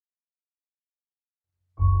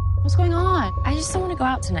What's going on? I just don't want to go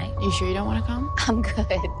out tonight. You sure you don't want to come? I'm good.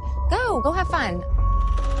 Go have fun.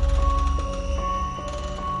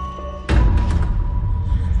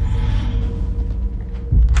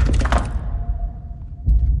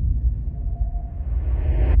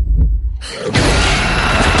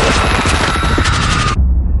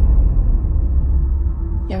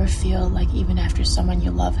 You ever feel like even after someone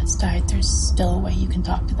you love has died, there's still a way you can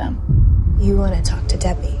talk to them? You want to talk to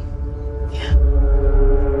Debbie? Yeah.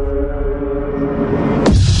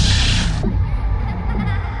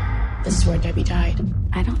 This is where Debbie died.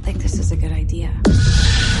 I don't think this is a good idea.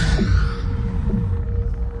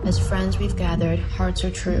 As friends we've gathered, hearts are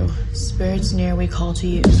true. Spirits near we call to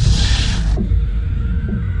you.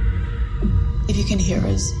 If you can hear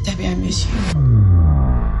us, Debbie, I miss you.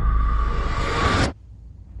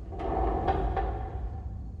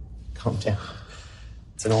 Calm down.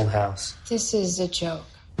 It's an old house. This is a joke.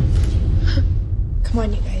 Come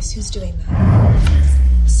on, you guys. Who's doing that?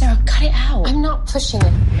 Sarah, cut it out. I'm not pushing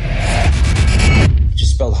it. You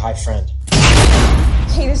just spelled hi friend.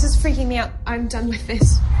 Hey, this is freaking me out. I'm done with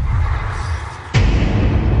this.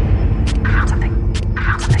 I found something.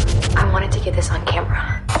 I wanted to get this on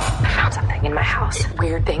camera. I found something in my house.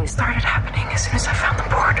 Weird things started happening as soon as I found the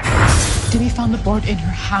board. Debbie found the board in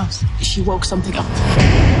her house. She woke something up.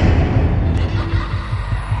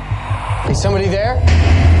 Is somebody there?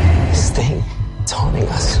 This thing, it's haunting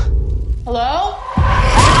us. Hello?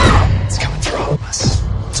 It's coming for all of us.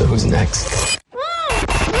 So who's next?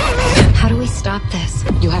 How do we stop this?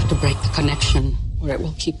 You have to break the connection, or it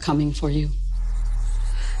will keep coming for you.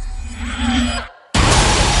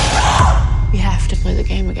 We have to play the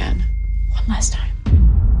game again. One last time.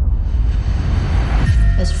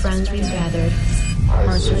 As friends we've gathered,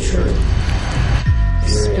 hearts are true.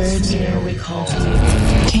 Spirits near we call to you.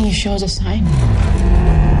 Can you show us a sign?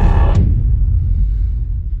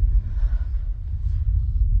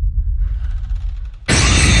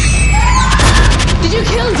 Did you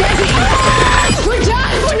kill Debbie? We're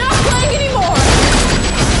done! We're not playing anymore!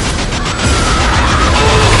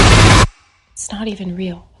 It's not even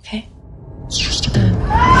real, okay? It's just a game.